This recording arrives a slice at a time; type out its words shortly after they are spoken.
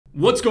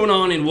What's going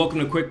on, and welcome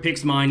to Quick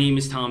Picks. My name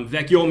is Tom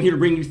Vecchio. I'm here to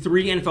bring you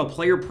 3 NFL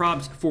player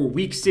props for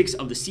week 6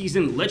 of the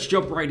season. Let's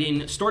jump right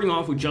in, starting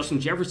off with Justin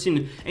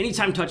Jefferson,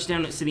 anytime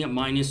touchdown sitting at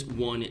minus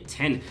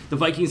 110. The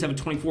Vikings have a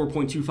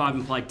 24.25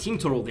 implied team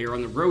total. They are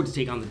on the road to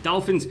take on the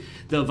Dolphins.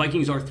 The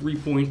Vikings are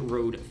 3-point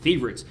road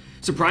favorites.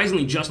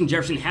 Surprisingly, Justin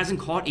Jefferson hasn't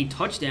caught a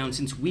touchdown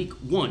since week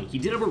 1. He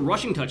did have a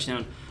rushing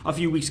touchdown a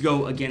few weeks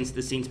ago against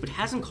the Saints, but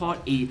hasn't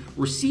caught a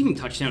receiving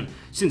touchdown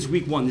since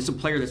week 1. This is a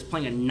player that's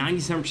playing at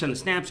 97% of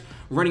snaps,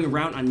 running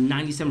around on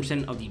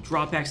 97% of the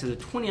dropbacks, has a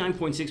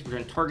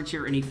 29.6% target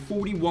share and a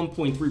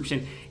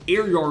 41.3%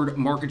 air yard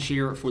market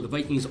share for the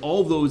Vikings.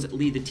 All of those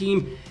lead the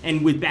team,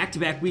 and with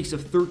back-to-back weeks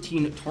of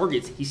 13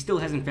 targets, he still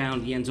hasn't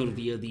found the end zone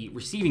via the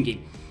receiving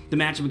game. The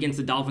matchup against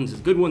the Dolphins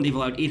is a good one. They've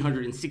allowed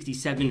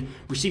 867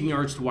 receiving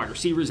yards to wide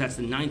receivers. That's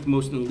the 9th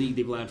most in the league.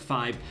 They've allowed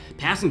 5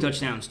 passing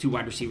touchdowns to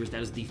wide receivers.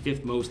 That is the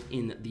 5th most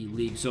in the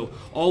league. So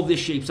all of this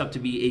shapes up to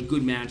be a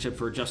good matchup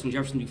for Justin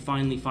Jefferson to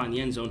finally find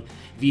the end zone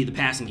via the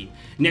passing game.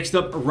 Next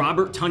up,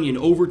 Robert Tonyan,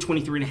 over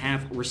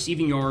 23.5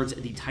 receiving yards,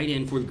 the tight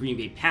end for the Green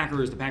Bay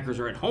Packers. The Packers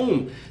are at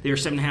home. They are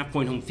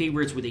 7.5-point home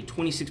favorites with a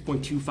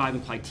 26.25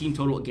 implied team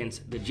total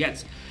against the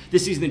Jets.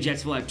 This season, the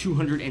Jets have allowed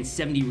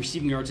 270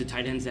 receiving yards to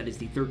tight ends. That is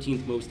the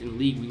 13th most in the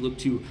league. We look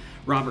to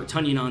Robert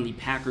Tonyan on the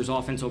Packers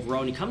offense overall,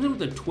 and he comes in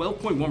with a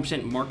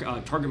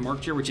 12.1% target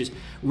market share, which is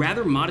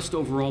rather modest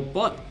overall,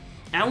 but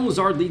Allen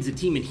Lazard leads the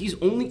team, and he's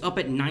only up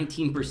at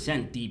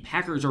 19%. The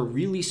Packers are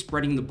really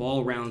spreading the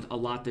ball around a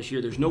lot this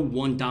year. There's no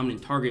one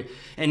dominant target,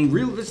 and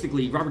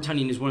realistically, Robert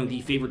Tonyan is one of the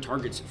favorite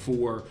targets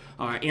for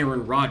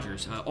Aaron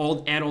Rodgers.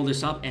 Add all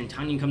this up, and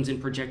Tonyan comes in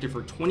projected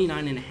for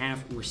 29.5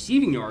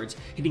 receiving yards,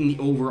 hitting the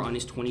over on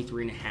his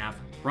 23.5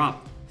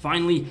 prop.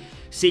 Finally,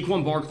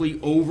 SAQUON Barkley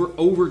over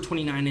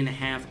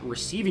 29.5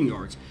 receiving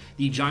yards.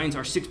 The Giants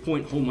are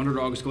 6-point home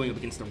underdogs going up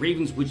against the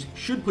Ravens, which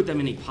should put them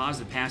in a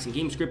positive passing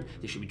game script.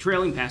 They should be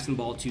trailing, passing the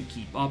ball to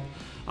keep up.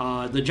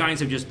 The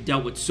Giants have just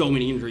dealt with so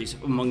many injuries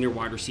among their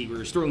wide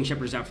receivers. Sterling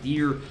Shepard is out for the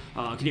year.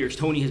 Kadarius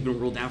Toney has been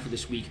ruled out for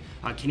this week.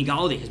 Kenny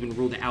Golladay has been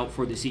ruled out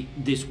for this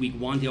week.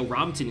 Wan'Dale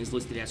Robinson is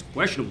listed as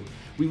questionable.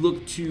 We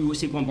look to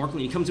SAQUON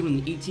Barkley, and he comes in with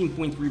an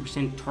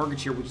 18.3% target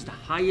share, which is the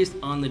highest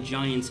on the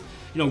Giants,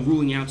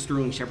 ruling out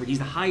Sterling Shepard. He's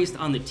the highest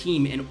on the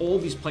team, and all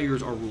of these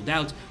players are ruled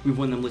out. We've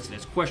one of them listed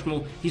as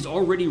questionable. He's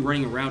already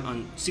running around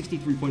on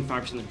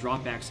 63.5% of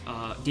dropbacks,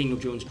 Daniel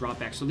Jones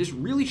dropbacks, so this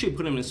really should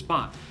put him in a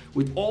spot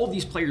with all of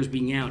these players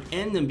being out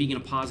and them being in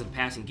a positive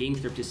passing game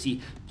script to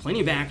see plenty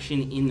of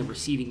action in the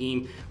receiving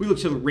game. We look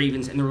to the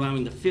Ravens, and they're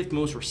allowing the 5th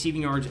most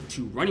receiving yards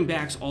to running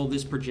backs. All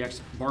this projects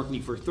Barkley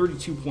for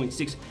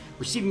 32.6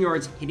 receiving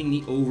yards, hitting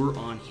the over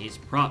on his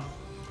prop.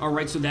 All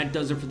right, so that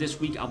does it for this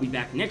week. I'll be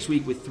back next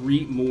week with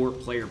 3 more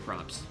player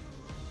props.